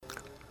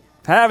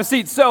Have a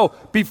seat. So,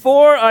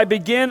 before I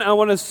begin, I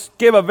want to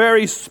give a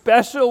very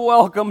special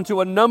welcome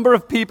to a number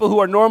of people who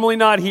are normally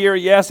not here.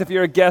 Yes, if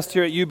you're a guest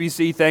here at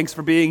UBC, thanks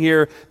for being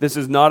here. This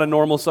is not a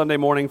normal Sunday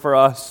morning for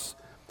us.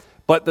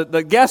 But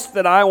the guests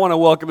that I want to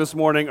welcome this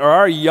morning are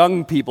our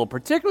young people,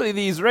 particularly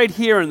these right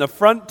here in the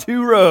front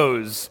two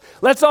rows.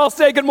 Let's all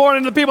say good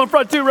morning to the people in the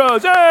front two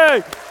rows.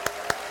 Hey!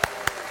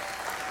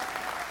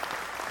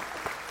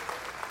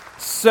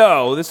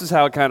 So, this is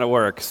how it kind of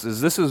works.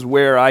 This is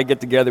where I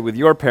get together with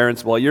your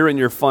parents while you're in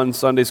your fun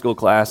Sunday school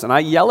class, and I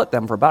yell at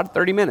them for about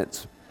 30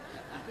 minutes.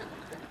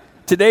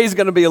 Today's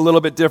going to be a little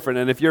bit different,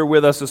 and if you're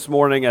with us this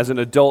morning as an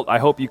adult, I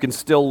hope you can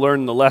still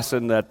learn the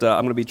lesson that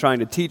I'm going to be trying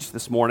to teach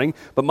this morning.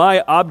 But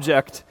my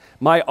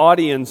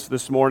audience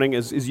this morning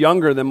is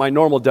younger than my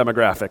normal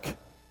demographic.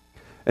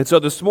 And so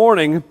this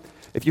morning,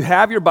 if you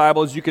have your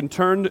Bibles, you can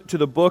turn to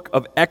the book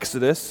of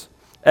Exodus.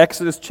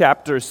 Exodus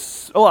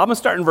I'm going to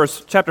start in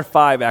chapter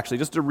 5, actually,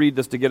 just to read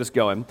this to get us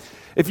going.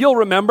 If you'll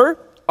remember,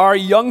 our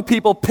young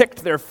people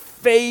picked their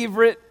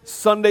favorite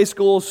Sunday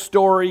school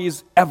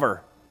stories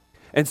ever.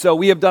 And so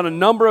we have done a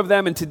number of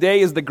them, and today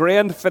is the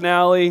grand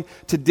finale.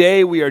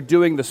 Today we are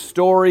doing the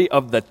story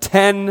of the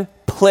 10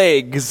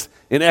 plagues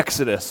in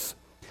Exodus.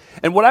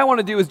 And what I want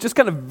to do is just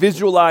kind of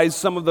visualize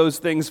some of those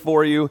things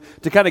for you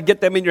to kind of get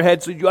them in your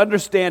head so you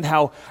understand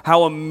how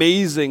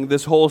amazing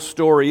this whole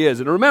story is.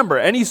 And remember,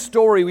 any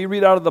story we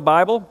read out of the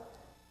Bible,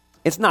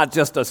 it's not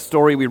just a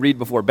story we read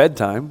before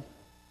bedtime.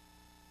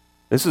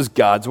 This is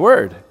God's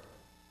Word.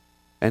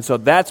 And so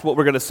that's what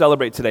we're going to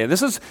celebrate today. And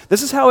this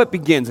is how it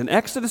begins. In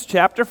Exodus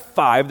chapter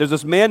 5, there's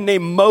this man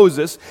named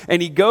Moses,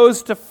 and he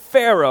goes to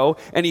Pharaoh,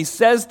 and he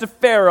says to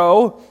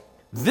Pharaoh,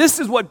 "This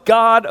is what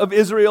God of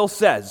Israel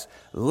says.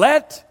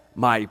 Let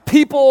my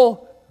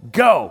people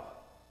go."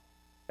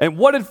 And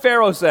what did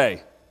Pharaoh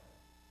say?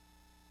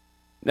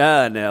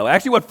 No.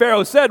 Actually, what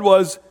Pharaoh said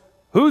was,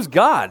 "Who's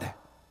God?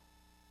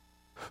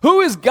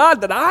 Who is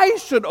God that I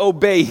should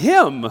obey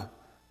him?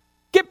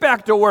 Get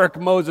back to work,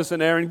 Moses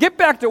and Aaron. Get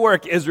back to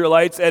work,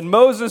 Israelites." And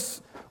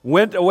Moses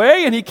went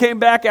away, and he came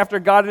back after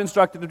God had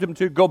instructed him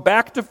to go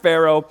back to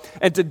Pharaoh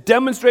and to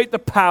demonstrate the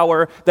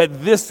power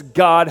that this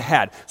God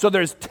had. So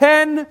there's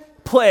 10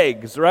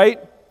 plagues, right?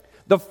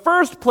 The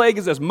first plague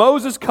is this.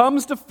 Moses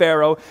comes to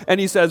Pharaoh, and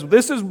he says,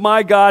 "This is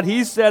my God.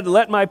 He said,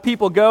 let my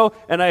people go,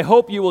 and I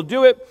hope you will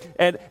do it."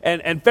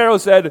 And Pharaoh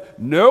said,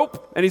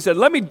 "Nope." And he said,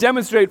 "Let me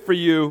demonstrate for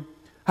you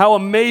how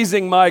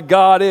amazing my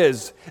God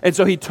is." And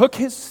so he took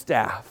his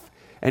staff,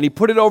 and he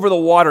put it over the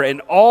water, and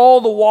all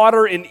the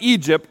water in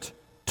Egypt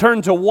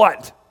turned to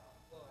what?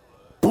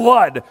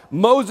 Blood.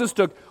 Moses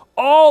took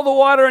all the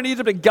water in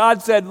Egypt, and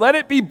God said, "Let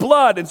it be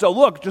blood." And so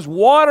look, just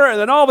water, and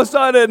then all of a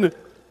sudden,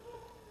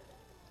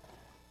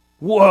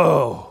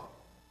 whoa.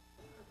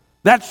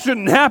 That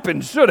shouldn't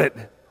happen, should it?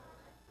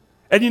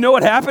 And you know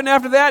what happened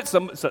after that?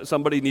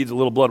 Somebody needs a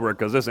little blood work,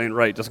 because this ain't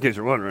right, just in case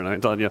you're wondering, I'm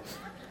telling you.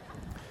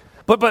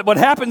 But what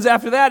happens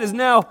after that is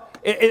now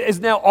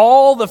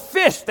all the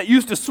fish that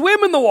used to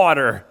swim in the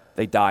water,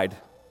 they died.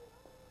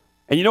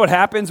 And you know what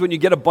happens when you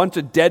get a bunch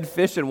of dead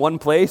fish in one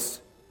place?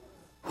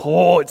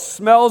 Oh, it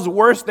smells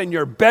worse than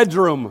your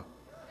bedroom.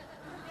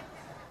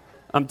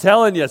 I'm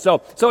telling you. So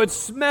it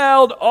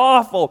smelled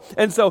awful.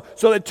 And so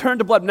it turned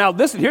to blood. Now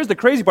listen, here's the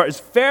crazy part, is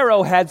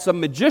Pharaoh had some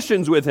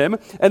magicians with him,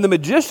 and the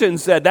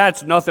magicians said,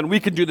 "That's nothing, we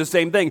can do the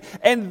same thing."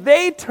 And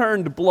they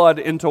turned blood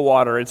into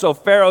water. And so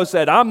Pharaoh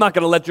said, "I'm not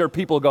going to let your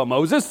people go,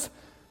 Moses.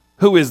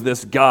 Who is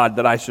this God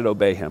that I should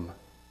obey him?"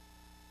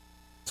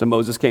 So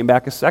Moses came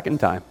back a second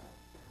time.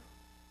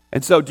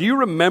 And so do you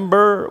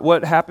remember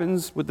what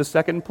happens with the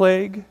second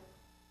plague?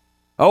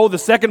 Oh, the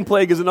second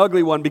plague is an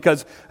ugly one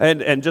because,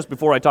 and just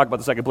before I talk about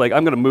the second plague,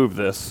 I'm going to move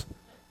this.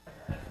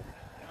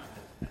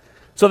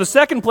 So the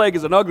second plague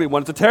is an ugly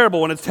one. It's a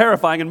terrible one. It's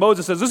terrifying. And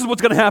Moses says, this is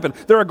what's going to happen.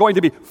 There are going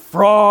to be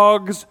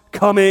frogs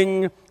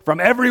coming from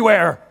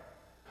everywhere.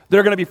 There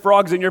are going to be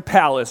frogs in your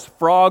palace,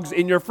 frogs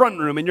in your front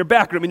room, in your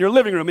back room, in your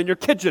living room, in your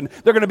kitchen.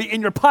 They're going to be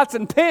in your pots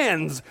and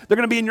pans. They're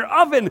going to be in your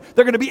oven.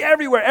 They're going to be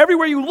everywhere.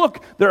 Everywhere you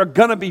look, there are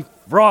going to be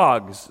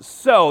frogs.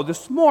 So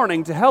this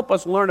morning, to help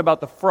us learn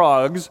about the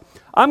frogs,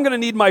 I'm going to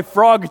need my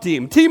frog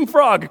team. Team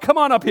Frog, come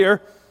on up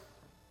here.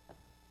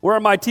 Where are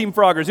my team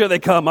froggers? Here they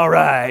come. All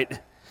right.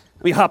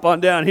 Let me hop on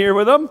down here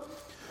with them.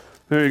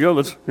 There you go.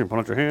 Put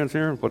out your hands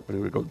here.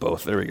 We go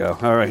both. There we go.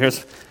 All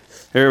right.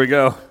 Here we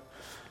go.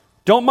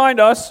 Don't mind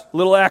us,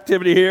 little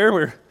activity here.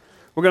 We're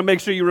going to make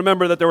sure you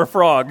remember that there were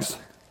frogs.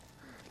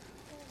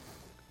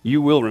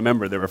 You will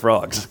remember there were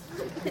frogs.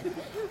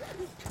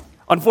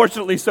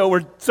 Unfortunately, so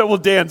will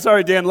Dan.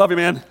 Sorry, Dan. Love you,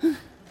 man.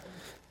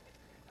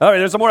 All right,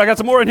 there's some more. I got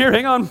some more in here.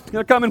 Hang on.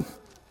 They're coming.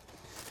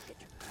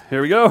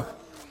 Here we go.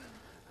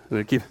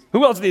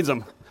 Who else needs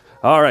them?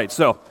 All right,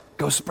 so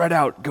go spread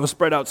out. Go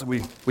spread out so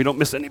we don't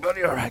miss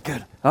anybody. All right,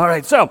 good. All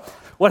right, so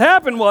what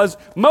happened was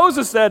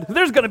Moses said,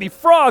 there's going to be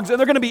frogs, and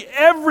they're going to be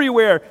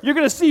everywhere. You're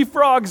going to see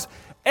frogs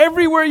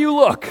everywhere you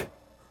look.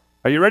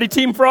 Are you ready,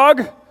 Team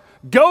Frog?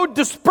 Go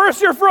disperse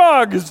your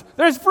frogs.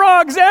 There's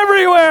frogs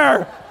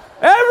everywhere.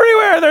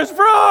 Everywhere there's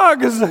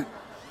frogs.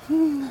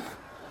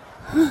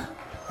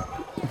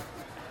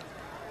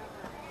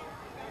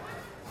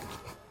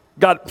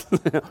 Got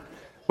it.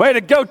 Way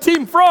to go,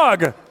 Team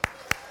Frog.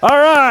 All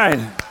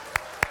right.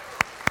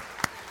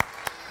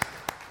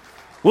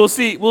 We'll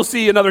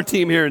see another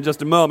team here in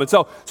just a moment.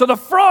 So the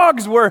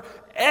frogs were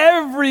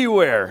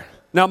everywhere.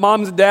 Now,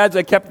 moms and dads,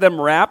 I kept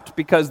them wrapped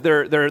because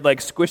they're like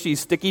squishy,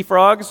 sticky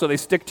frogs, so they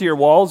stick to your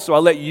walls. So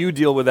I'll let you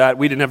deal with that.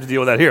 We didn't have to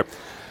deal with that here.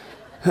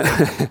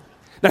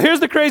 Now,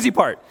 here's the crazy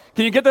part.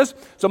 Can you get this?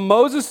 So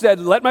Moses said,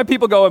 let my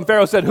people go. And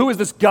Pharaoh said, who is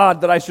this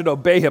God that I should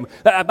obey him?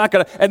 I'm not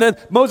going to. And then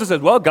Moses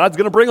said, well, God's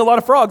going to bring a lot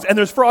of frogs. And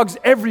there's frogs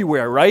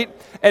everywhere, right?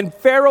 And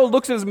Pharaoh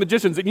looks at his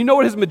magicians. And you know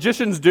what his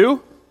magicians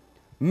do?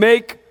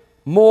 Make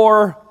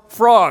more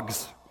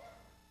frogs.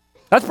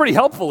 That's pretty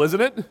helpful,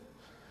 isn't it?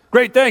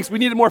 Great, thanks. We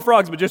needed more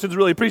frogs. Magicians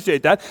really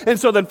appreciate that. And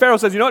so then Pharaoh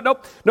says, you know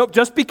what? Nope.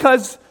 Just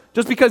because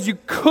you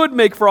could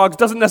make frogs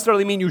doesn't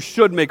necessarily mean you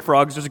should make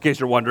frogs, just in case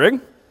you're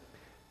wondering.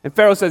 And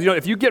Pharaoh says,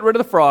 if you get rid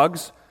of the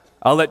frogs,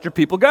 I'll let your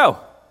people go.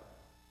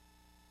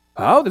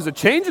 Oh, there's a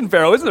change in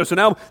Pharaoh, isn't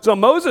there? So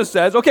Moses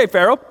says, okay,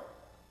 Pharaoh,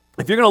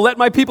 if you're going to let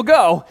my people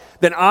go,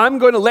 then I'm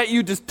going to let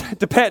you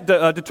determine,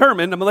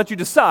 I'm going to let you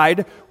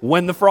decide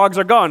when the frogs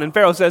are gone. And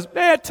Pharaoh says,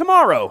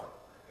 tomorrow.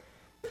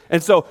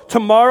 And so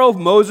tomorrow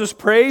Moses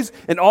prays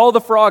and all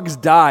the frogs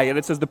die. And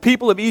it says the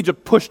people of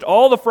Egypt pushed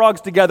all the frogs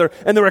together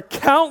and there were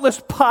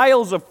countless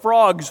piles of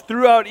frogs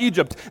throughout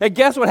Egypt. And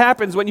guess what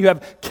happens when you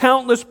have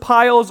countless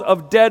piles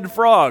of dead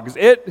frogs?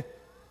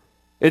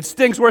 It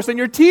stinks worse than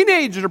your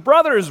teenager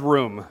brother's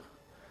room.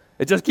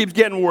 It just keeps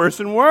getting worse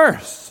and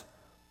worse.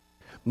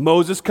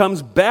 Moses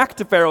comes back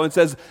to Pharaoh and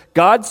says,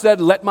 God said,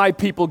 let my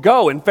people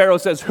go. And Pharaoh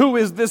says, who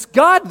is this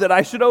God that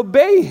I should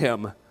obey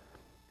him?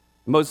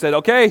 Moses said,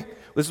 okay,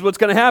 this is what's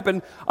going to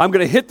happen. I'm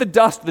going to hit the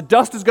dust. The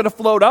dust is going to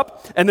float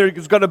up, and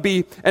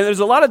there's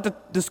a lot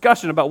of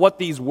discussion about what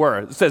these were.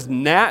 It says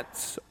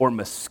gnats or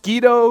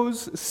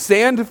mosquitoes,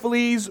 sand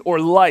fleas or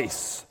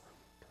lice.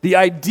 The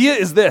idea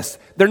is this: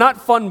 they're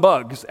not fun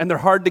bugs, and they're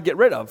hard to get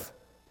rid of.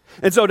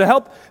 And so to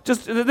help,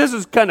 this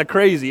is kind of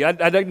crazy. I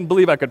didn't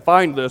believe I could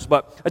find this,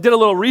 but I did a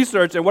little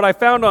research, and what I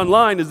found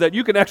online is that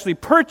you can actually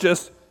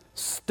purchase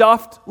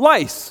stuffed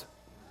lice.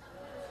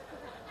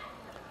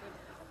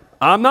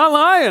 I'm not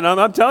lying.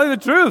 I'm telling you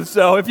the truth.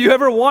 So if you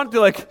ever want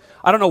to,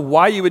 I don't know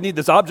why you would need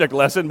this object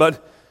lesson,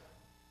 but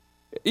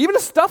even a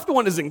stuffed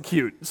one isn't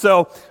cute.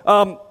 So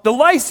the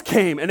lice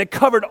came, and it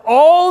covered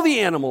all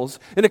the animals,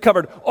 and it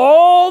covered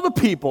all the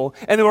people,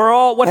 and they were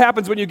all, what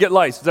happens when you get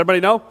lice? Does everybody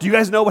know? Do you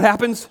guys know what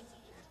happens?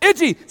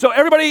 Itchy. So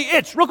everybody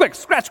itch real quick.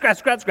 Scratch, scratch,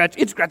 scratch, scratch.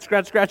 Itch, scratch,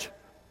 scratch, scratch.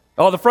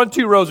 Oh, the front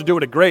two rows are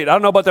doing it great. I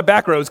don't know about the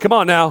back rows. Come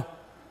on now.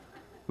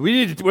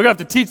 We're going to have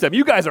to teach them.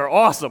 You guys are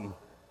awesome.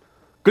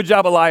 Good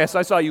job, Elias.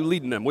 I saw you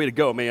leading them. Way to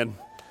go, man.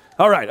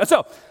 All right.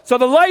 So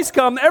the lice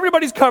come.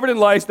 Everybody's covered in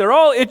lice. They're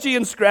all itchy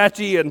and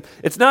scratchy, and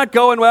it's not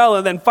going well.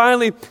 And then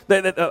finally,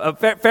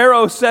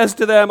 Pharaoh says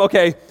to them,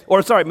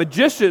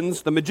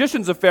 magicians, the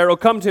magicians of Pharaoh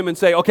come to him and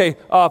say, okay,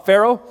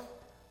 Pharaoh,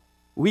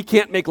 we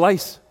can't make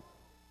lice.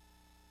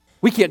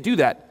 We can't do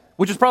that,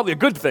 which is probably a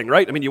good thing,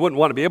 right? I mean, you wouldn't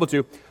want to be able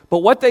to. But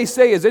what they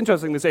say is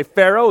interesting. They say,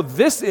 Pharaoh,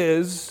 this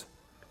is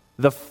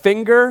the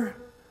finger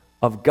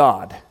of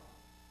God.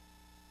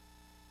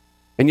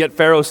 And yet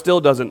Pharaoh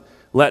still doesn't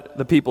let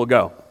the people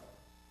go.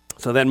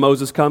 So then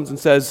Moses comes and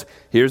says,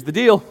 here's the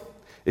deal.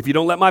 If you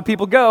don't let my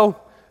people go,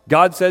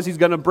 God says he's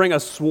going to bring a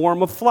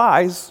swarm of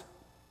flies.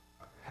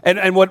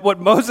 And what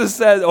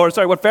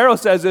Pharaoh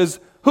says is,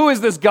 who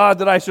is this God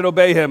that I should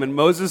obey him? And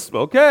Moses,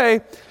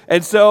 okay.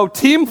 And so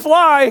Team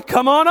Fly,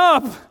 come on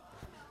up.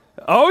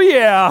 Oh,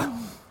 yeah.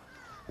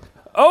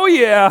 Oh,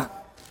 yeah.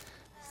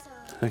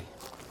 We'll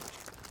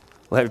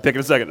have you pick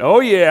in a second. Oh,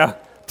 yeah.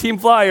 Team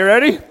Fly, you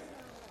ready?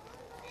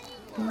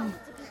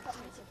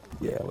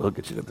 Yeah, we'll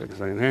get you to pick a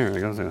second. Here we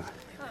go.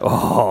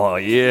 Oh,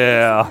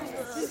 yeah.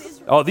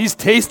 Oh, these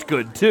taste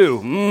good, too.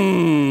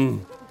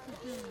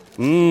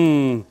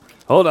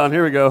 Hold on,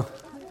 here we go.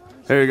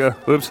 Here we go.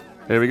 Oops.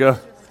 Here we go. A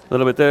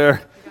little bit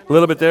there. A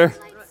little bit there.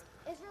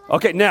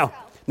 Okay, now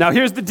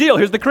here's the deal.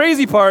 Here's the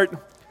crazy part.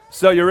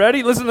 So you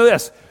ready? Listen to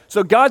this.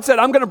 So God said,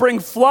 I'm going to bring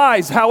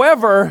flies.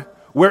 However,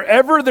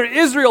 wherever the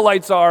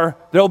Israelites are,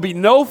 there'll be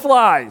no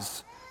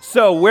flies.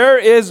 So where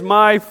is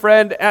my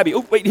friend Abby?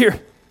 Oh, wait, here,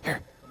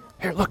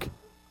 look.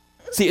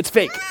 See, it's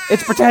fake.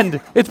 It's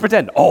pretend.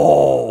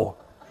 Oh.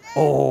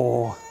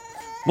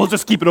 We'll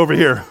just keep it over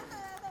here.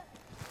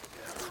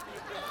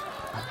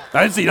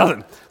 I didn't see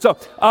nothing. So,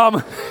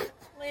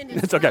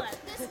 it's okay.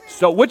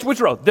 So which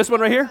row? This one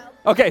right here?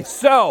 Okay,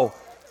 so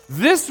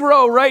this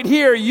row right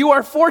here, you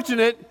are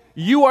fortunate.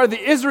 You are the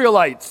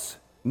Israelites.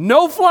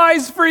 No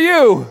flies for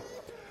you.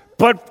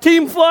 But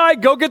Team Fly,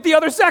 go get the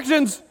other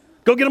sections.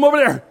 Go get them over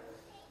there.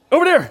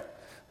 Over there.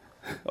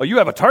 Oh, you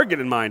have a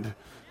target in mind.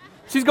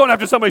 She's going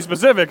after somebody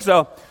specific.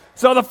 So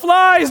the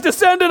flies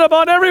descended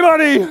upon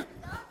everybody.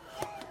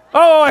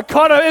 Oh, I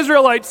caught an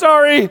Israelite.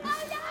 Sorry.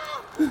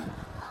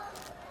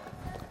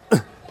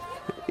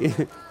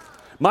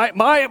 My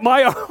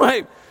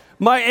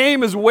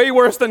aim is way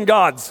worse than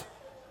God's.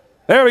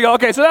 There we go.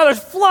 Okay, so now there's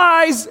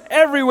flies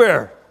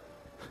everywhere.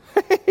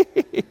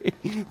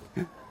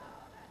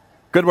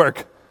 Good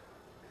work.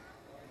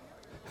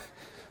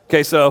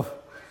 Okay, so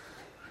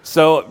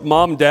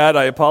Mom, Dad,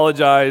 I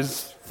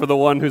apologize for the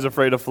one who's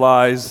afraid of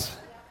flies.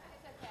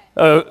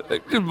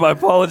 I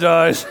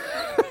apologize.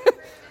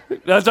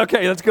 That's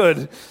okay, that's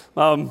good.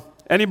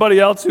 Anybody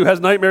else who has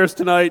nightmares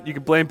tonight, you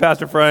can blame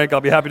Pastor Frank. I'll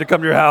be happy to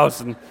come to your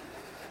house and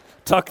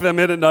tuck them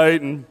in at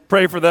night and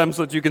pray for them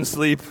so that you can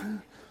sleep.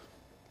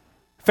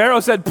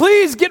 Pharaoh said,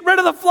 please get rid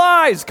of the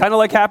flies. Kind of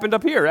like happened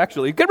up here,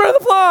 actually. Get rid of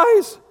the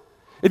flies.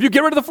 If you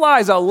get rid of the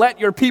flies, I'll let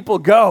your people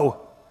go.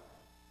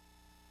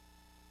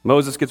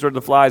 Moses gets rid of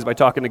the flies by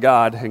talking to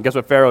God, and guess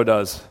what Pharaoh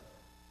does?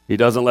 He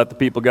doesn't let the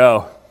people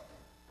go.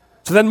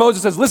 So then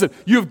Moses says, listen,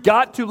 you've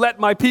got to let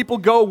my people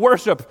go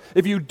worship.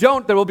 If you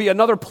don't, there will be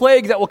another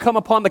plague that will come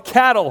upon the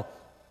cattle.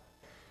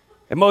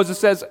 And Moses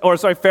says,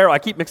 Pharaoh, I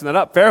keep mixing that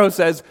up. Pharaoh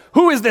says,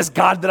 who is this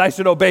God that I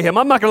should obey him?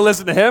 I'm not going to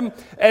listen to him.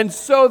 And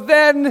so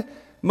then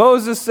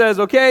Moses says,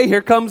 okay,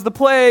 here comes the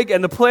plague.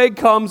 And the plague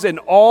comes and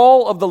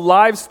all of the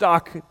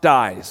livestock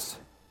dies.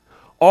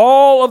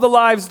 All of the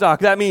livestock.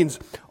 That means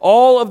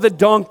all of the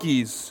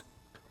donkeys,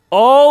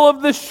 all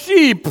of the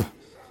sheep.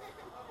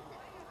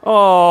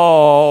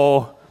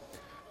 Oh,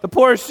 the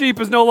poor sheep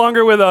is no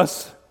longer with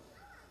us.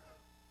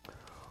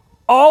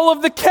 All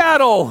of the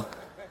cattle.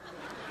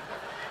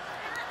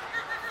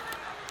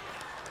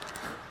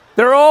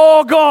 They're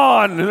all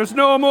gone. There's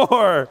no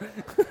more.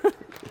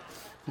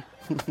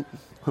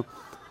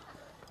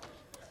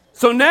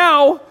 So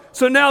now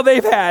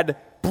they've had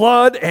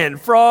blood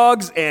and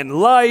frogs and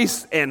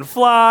lice and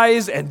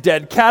flies and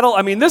dead cattle.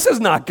 I mean, this is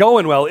not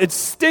going well. It's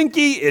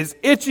stinky, it's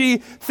itchy,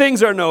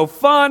 things are no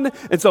fun.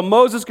 And so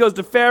Moses goes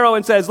to Pharaoh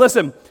and says,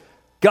 listen,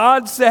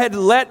 God said,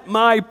 let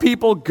my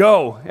people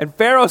go. And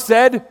Pharaoh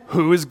said,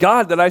 who is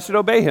God that I should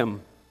obey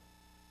him?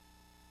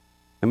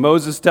 And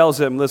Moses tells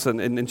him, listen,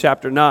 in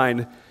chapter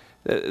 9,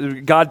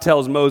 God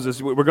tells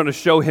Moses, we're going to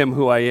show him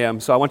who I am.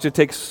 So I want you to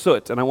take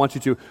soot and I want you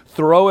to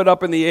throw it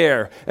up in the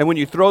air. And when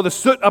you throw the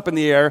soot up in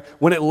the air,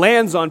 when it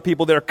lands on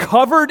people, they're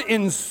covered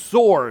in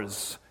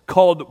sores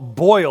called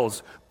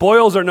boils.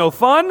 Boils are no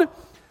fun.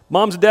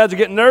 Moms and dads are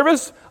getting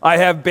nervous. I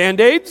have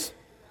Band-Aids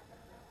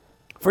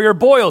for your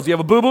boils. You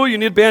have a boo-boo, you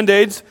need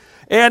Band-Aids.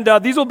 And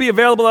these will be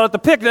available out at the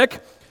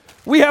picnic.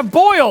 We have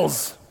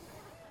boils.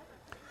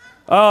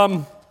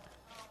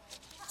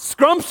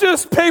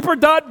 Scrumptious paper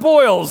dot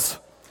boils.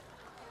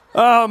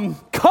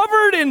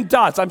 Covered in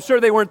dots. I'm sure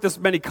they weren't this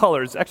many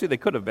colors. Actually, they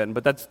could have been,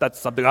 but that's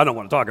something I don't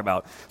want to talk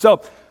about.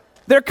 So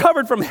they're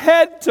covered from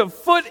head to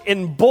foot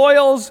in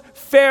boils.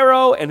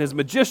 Pharaoh and his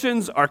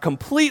magicians are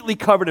completely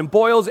covered in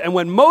boils. And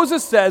when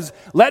Moses says,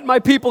 let my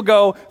people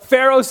go,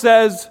 Pharaoh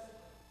says,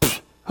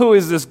 who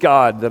is this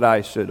God that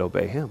I should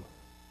obey him?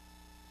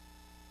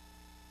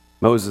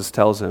 Moses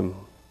tells him,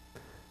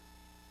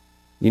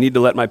 you need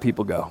to let my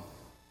people go.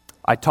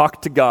 I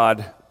talked to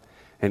God,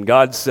 and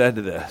God said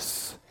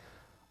this.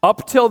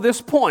 Up till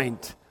this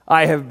point,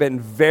 I have been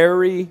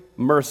very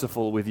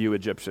merciful with you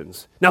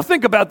Egyptians. Now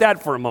think about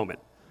that for a moment.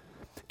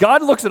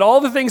 God looks at all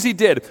the things he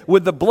did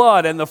with the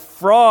blood and the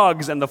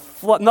frogs and the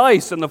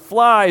lice and the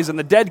flies and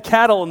the dead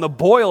cattle and the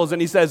boils,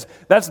 and he says,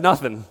 that's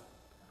nothing.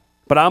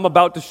 But I'm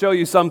about to show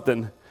you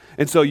something.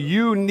 And so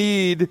you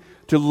need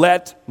to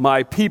let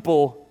my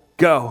people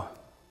go.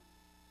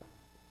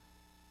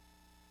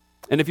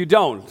 And if you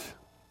don't,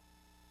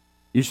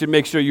 you should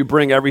make sure you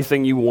bring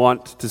everything you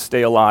want to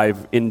stay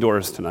alive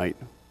indoors tonight.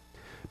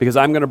 Because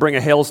I'm going to bring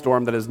a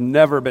hailstorm that has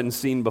never been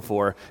seen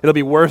before. It'll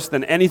be worse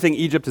than anything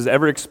Egypt has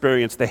ever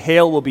experienced. The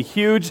hail will be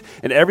huge,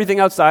 and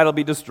everything outside will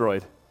be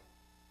destroyed.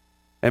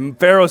 And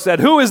Pharaoh said,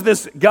 who is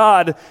this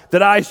God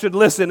that I should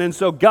listen? And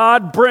so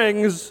God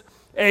brings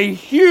a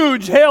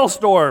huge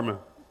hailstorm.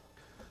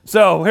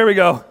 So here we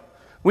go.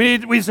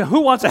 We say,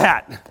 who wants a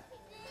hat?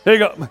 There you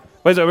go.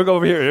 Wait a second, we'll go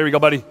over here. Here we go,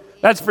 buddy.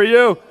 That's for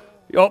you.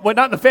 Oh, well,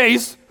 not in the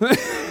face. How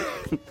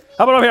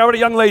about over here? How about a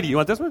young lady? You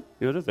want this one?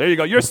 You want this? There you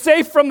go. You're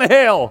safe from the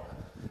hail.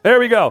 There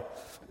we go.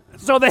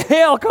 So the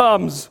hail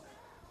comes.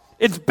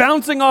 It's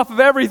bouncing off of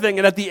everything,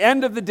 and at the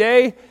end of the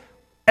day,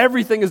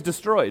 everything is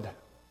destroyed.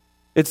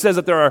 It says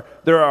that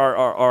there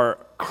are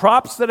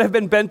crops that have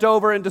been bent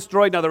over and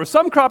destroyed. Now, there were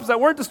some crops that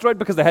weren't destroyed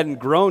because they hadn't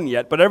grown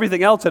yet, but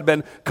everything else had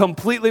been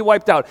completely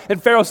wiped out. And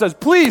Pharaoh says,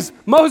 please,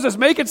 Moses,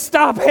 make it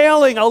stop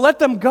hailing. I'll let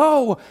them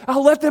go.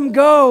 I'll let them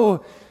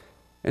go.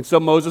 And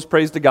so Moses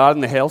prays to God,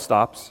 and the hail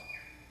stops.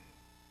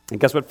 And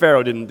guess what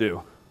Pharaoh didn't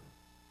do?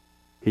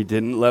 He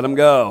didn't let him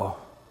go.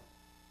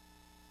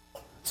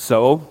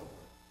 So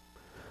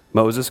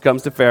Moses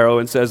comes to Pharaoh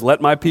and says,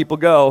 let my people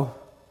go,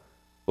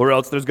 or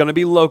else there's going to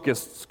be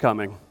locusts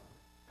coming.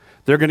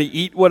 They're going to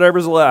eat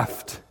whatever's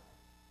left.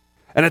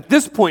 And at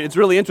this point, it's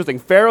really interesting.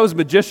 Pharaoh's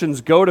magicians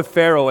go to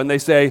Pharaoh, and they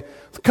say,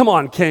 come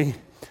on, king.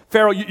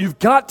 Pharaoh, you've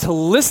got to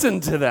listen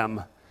to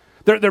them.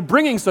 They're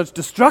bringing such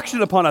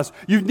destruction upon us.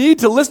 You need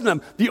to listen to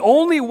them. The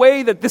only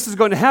way that this is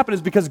going to happen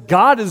is because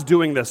God is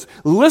doing this.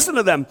 Listen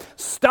to them.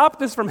 Stop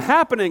this from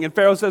happening. And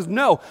Pharaoh says,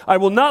 no, I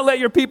will not let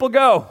your people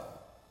go.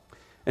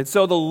 And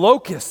so the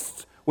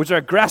locusts, which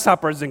are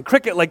grasshoppers and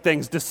cricket-like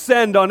things,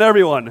 descend on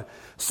everyone.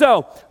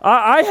 So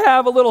I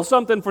have a little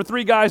something for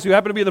three guys who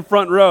happen to be in the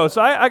front row. So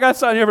I got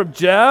something here from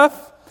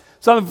Jeff,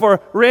 something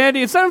for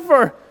Randy, and something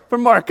for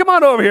Mark. Come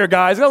on over here,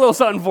 guys. Got a little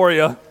something for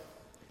you.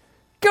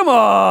 Come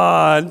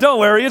on. Don't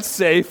worry. It's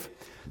safe.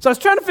 So I was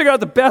trying to figure out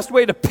the best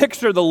way to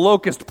picture the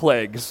locust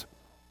plagues.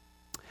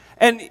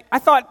 And I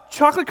thought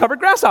chocolate-covered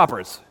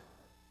grasshoppers.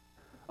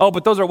 Oh,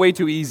 but those are way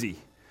too easy.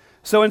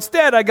 So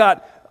instead, I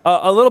got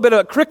a little bit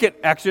of cricket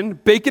action.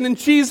 Bacon and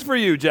cheese for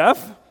you,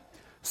 Jeff.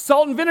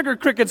 Salt and vinegar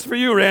crickets for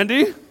you,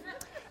 Randy.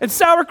 And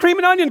sour cream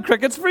and onion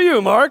crickets for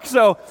you, Mark.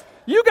 So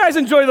you guys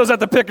enjoy those at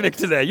the picnic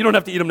today. You don't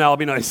have to eat them now. It'll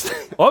be nice.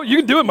 Oh, you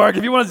can do it, Mark.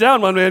 If you want to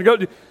down one, man, go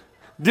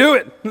do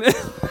it.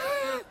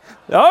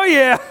 Oh,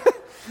 yeah.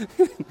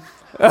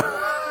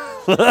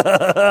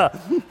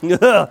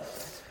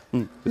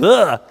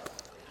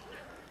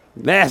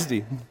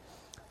 Nasty.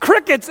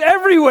 Crickets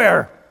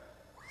everywhere.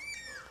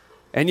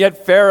 And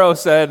yet Pharaoh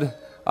said,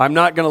 I'm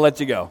not going to let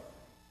you go.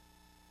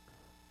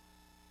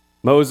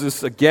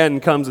 Moses again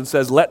comes and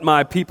says, let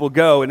my people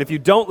go. And if you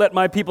don't let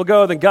my people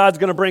go, then God's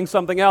going to bring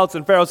something else.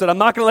 And Pharaoh said, I'm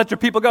not going to let your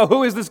people go.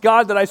 Who is this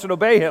God that I should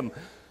obey him?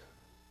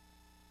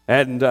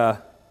 And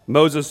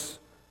Moses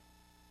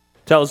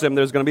tells him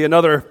there's going to be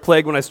another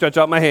plague when I stretch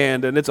out my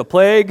hand, and it's a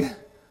plague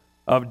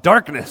of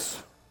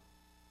darkness.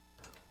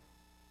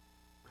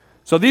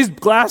 So these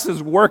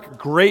glasses work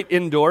great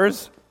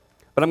indoors,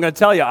 but I'm going to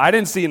tell you, I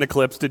didn't see an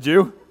eclipse, did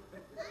you?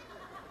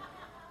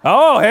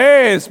 Oh,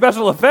 hey,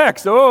 special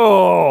effects.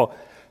 Oh.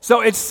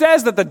 So it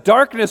says that the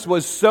darkness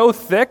was so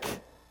thick,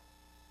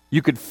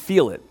 you could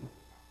feel it.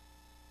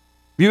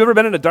 Have you ever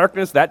been in a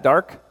darkness that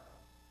dark?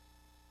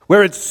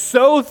 Where it's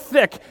so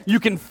thick, you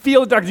can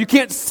feel the darkness. You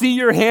can't see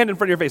your hand in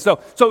front of your face.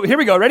 So here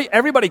we go. Ready?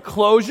 Everybody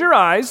close your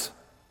eyes.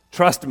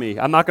 Trust me,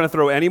 I'm not going to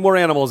throw any more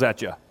animals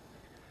at you.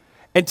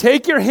 And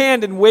take your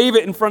hand and wave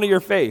it in front of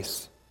your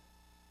face.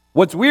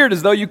 What's weird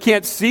is though you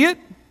can't see it,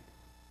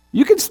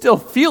 you can still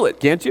feel it,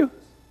 can't you?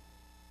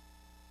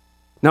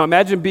 Now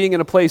imagine being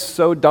in a place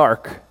so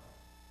dark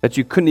that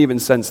you couldn't even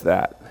sense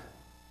that.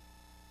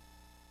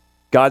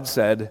 God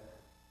said,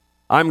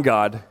 I'm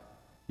God,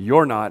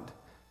 you're not.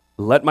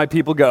 Let my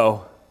people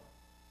go.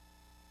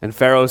 And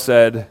Pharaoh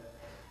said,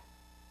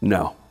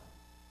 no.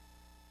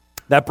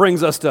 That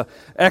brings us to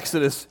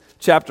Exodus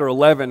chapter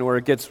 11, where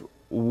it gets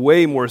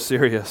way more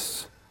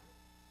serious.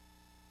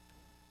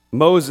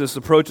 Moses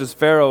approaches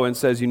Pharaoh and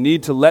says, you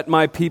need to let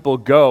my people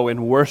go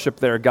and worship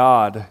their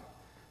God.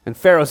 And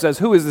Pharaoh says,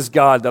 who is this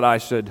God that I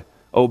should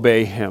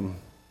obey him?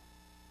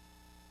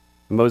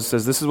 And Moses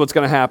says, this is what's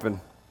going to happen.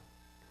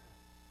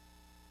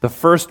 The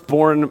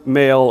firstborn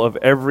male of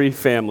every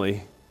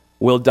family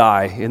will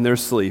die in their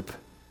sleep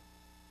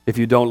if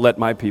you don't let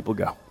my people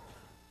go.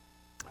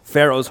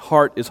 Pharaoh's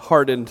heart is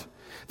hardened.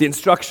 The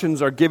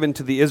instructions are given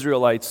to the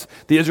Israelites.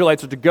 The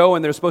Israelites are to go,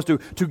 and they're supposed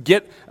to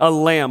get a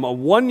lamb, a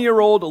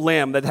 1-year-old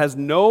lamb that has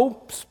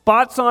no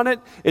spots on it.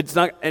 It's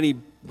not any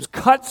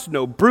cuts,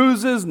 no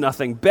bruises,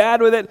 nothing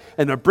bad with it.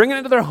 And they're bringing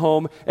it to their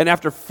home, and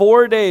after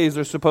 4 days,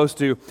 they're supposed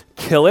to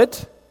kill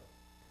it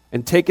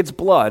and take its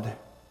blood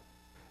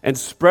and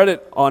spread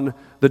it on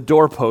the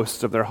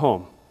doorposts of their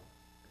home.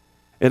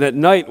 And at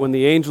night, when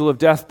the angel of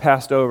death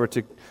passed over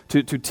to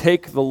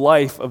take the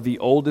life of the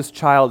oldest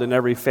child in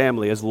every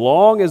family, as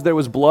long as there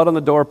was blood on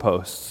the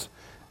doorposts,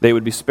 they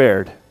would be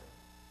spared.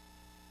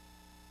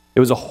 It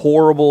was a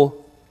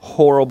horrible,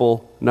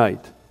 horrible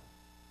night,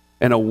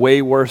 and a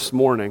way worse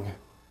morning.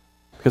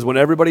 Because when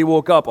everybody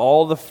woke up,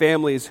 all the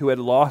families who had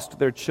lost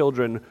their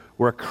children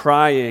were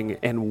crying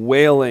and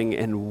wailing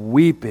and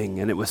weeping,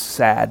 and it was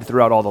sad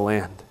throughout all the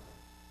land.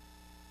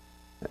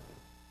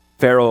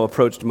 Pharaoh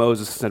approached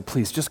Moses and said,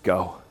 please, just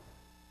go.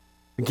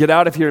 Get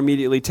out of here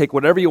immediately. Take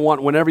whatever you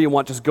want, whenever you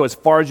want. Just go as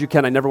far as you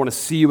can. I never want to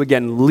see you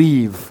again.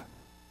 Leave.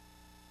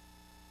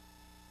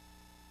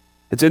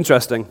 It's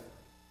interesting.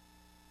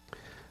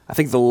 I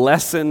think the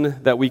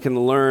lesson that we can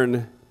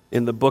learn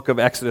in the book of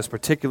Exodus,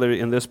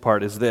 particularly in this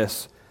part, is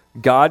this.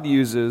 God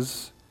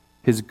uses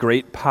his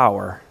great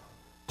power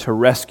to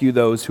rescue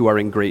those who are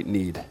in great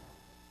need.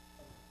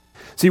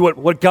 See,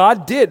 what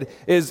God did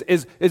is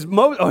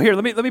Moses. Oh, here,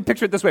 let me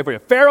picture it this way for you.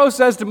 Pharaoh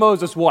says to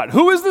Moses, what?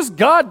 Who is this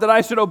God that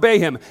I should obey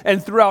him?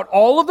 And throughout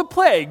all of the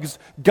plagues,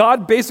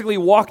 God basically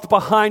walked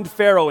behind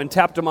Pharaoh and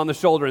tapped him on the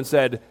shoulder and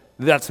said,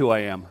 that's who I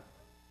am.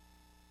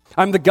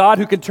 I'm the God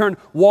who can turn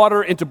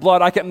water into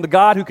blood. I'm the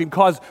God who can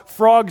cause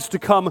frogs to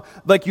come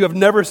like you have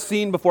never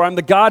seen before. I'm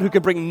the God who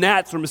can bring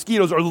gnats or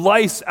mosquitoes or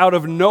lice out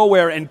of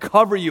nowhere and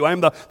cover you. I'm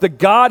the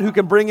God who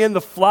can bring in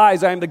the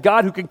flies. I am the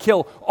God who can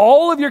kill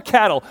all of your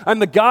cattle. I'm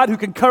the God who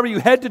can cover you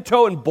head to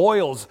toe in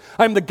boils.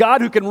 I'm the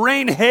God who can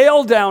rain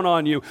hail down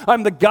on you.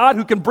 I'm the God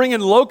who can bring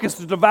in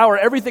locusts to devour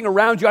everything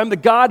around you. I'm the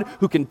God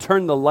who can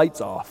turn the lights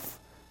off,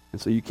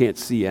 and so you can't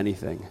see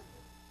anything.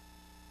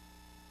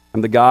 I'm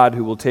the God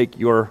who will take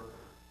your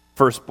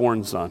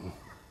firstborn son.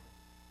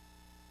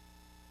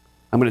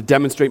 I'm going to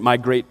demonstrate my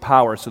great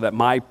power so that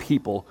my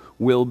people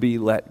will be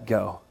let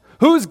go.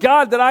 Who's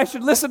God that I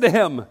should listen to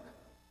him?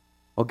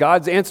 Well,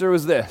 God's answer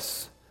was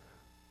this.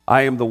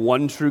 I am the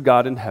one true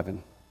God in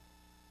heaven.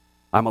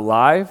 I'm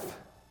alive,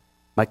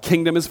 My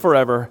kingdom is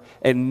forever,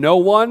 and no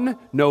one,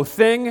 no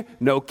thing,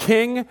 no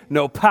king,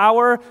 no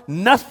power,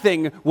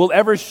 nothing will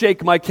ever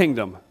shake my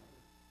kingdom,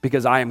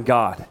 because I am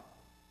God.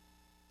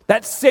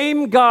 That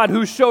same God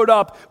who showed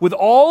up with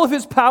all of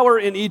his power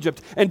in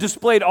Egypt and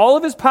displayed all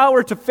of his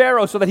power to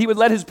Pharaoh so that he would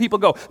let his people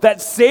go,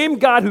 that same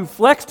God who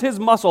flexed his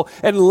muscle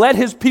and let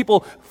his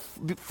people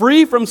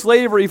free from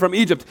slavery from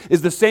Egypt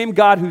is the same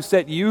God who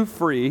set you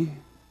free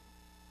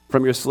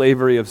from your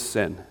slavery of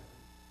sin.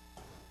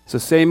 It's the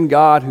same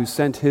God who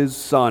sent his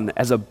son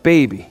as a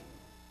baby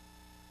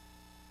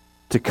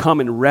to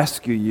come and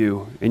rescue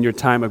you in your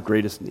time of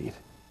greatest need.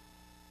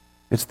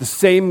 It's the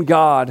same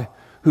God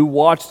who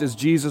watched as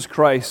Jesus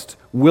Christ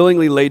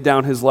willingly laid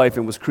down his life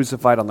and was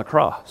crucified on the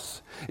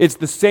cross. It's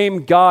the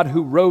same God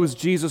who rose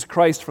Jesus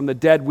Christ from the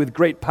dead with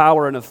great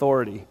power and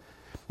authority.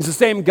 It's the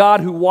same God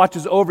who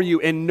watches over you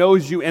and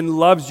knows you and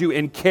loves you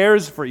and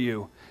cares for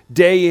you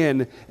day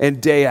in and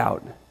day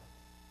out.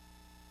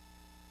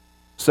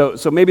 So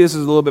maybe this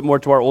is a little bit more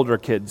to our older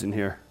kids in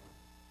here.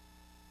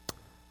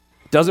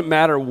 It doesn't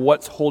matter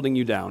what's holding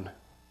you down.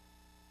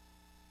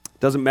 It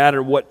doesn't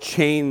matter what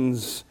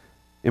chains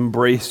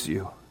embrace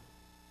you.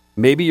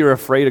 Maybe you're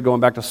afraid of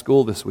going back to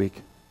school this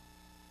week.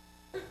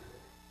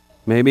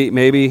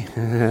 Maybe,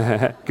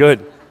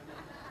 good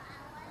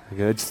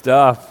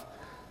stuff.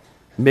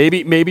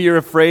 Maybe you're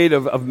afraid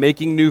of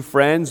making new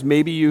friends.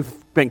 Maybe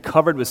you've been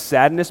covered with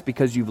sadness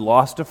because you've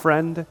lost a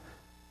friend.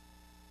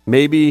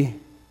 Maybe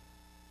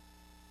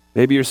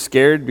you're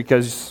scared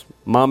because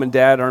mom and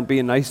dad aren't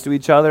being nice to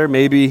each other.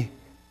 Maybe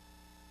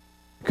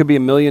it could be a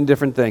million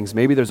different things.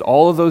 Maybe there's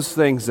all of those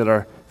things that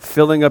are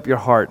filling up your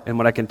heart. And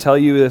what I can tell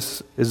you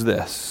is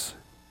this.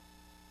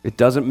 It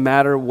doesn't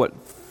matter what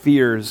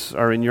fears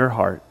are in your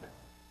heart.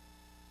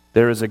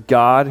 There is a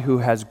God who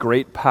has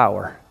great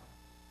power,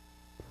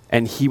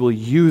 and he will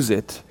use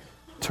it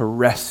to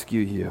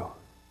rescue you.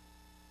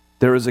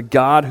 There is a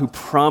God who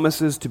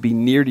promises to be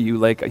near to you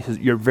like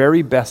your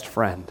very best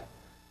friend.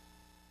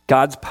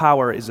 God's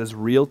power is as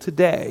real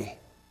today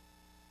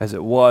as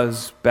it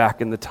was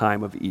back in the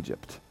time of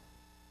Egypt.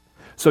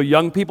 So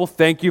young people,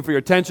 thank you for your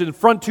attention.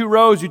 Front two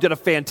rows, you did a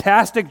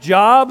fantastic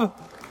job.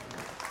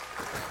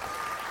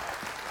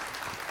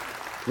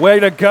 Way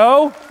to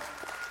go.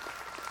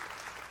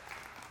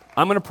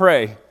 I'm going to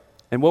pray.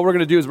 And what we're going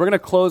to do is we're going to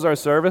close our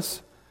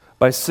service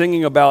by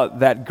singing about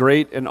that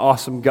great and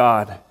awesome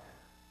God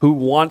who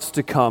wants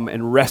to come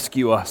and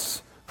rescue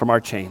us from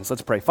our chains.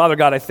 Let's pray. Father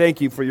God, I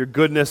thank you for your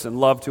goodness and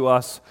love to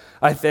us.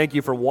 I thank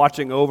you for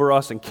watching over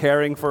us and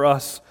caring for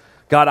us.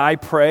 God, I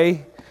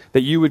pray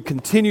that you would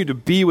continue to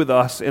be with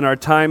us in our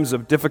times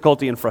of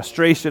difficulty and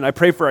frustration. I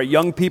pray for our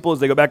young people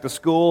as they go back to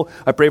school.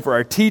 I pray for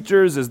our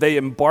teachers as they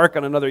embark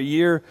on another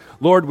year.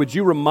 Lord, would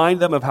you remind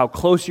them of how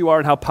close you are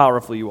and how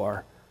powerful you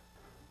are?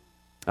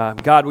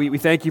 God, we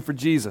thank you for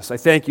Jesus. I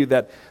thank you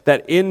that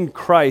in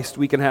Christ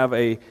we can have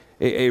a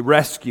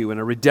rescue and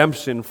a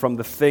redemption from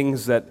the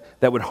things that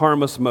would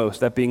harm us most,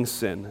 that being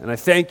sin. And I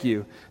thank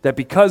you that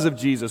because of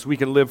Jesus we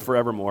can live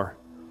forevermore.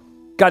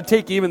 God,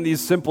 take even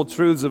these simple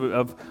truths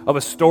of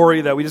a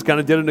story that we just kind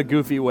of did in a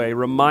goofy way.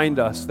 Remind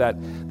us that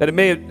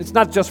it's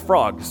not just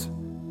frogs.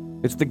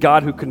 It's the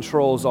God who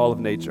controls all of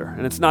nature.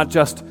 And it's not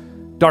just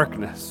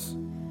darkness.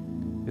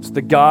 It's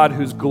the God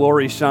whose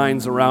glory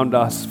shines around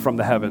us from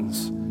the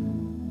heavens.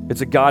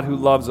 It's a God who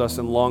loves us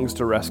and longs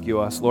to rescue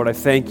us. Lord, I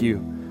thank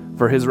you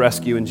for his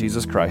rescue in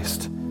Jesus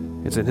Christ.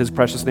 It's in his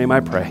precious name I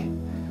pray.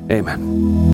 Amen.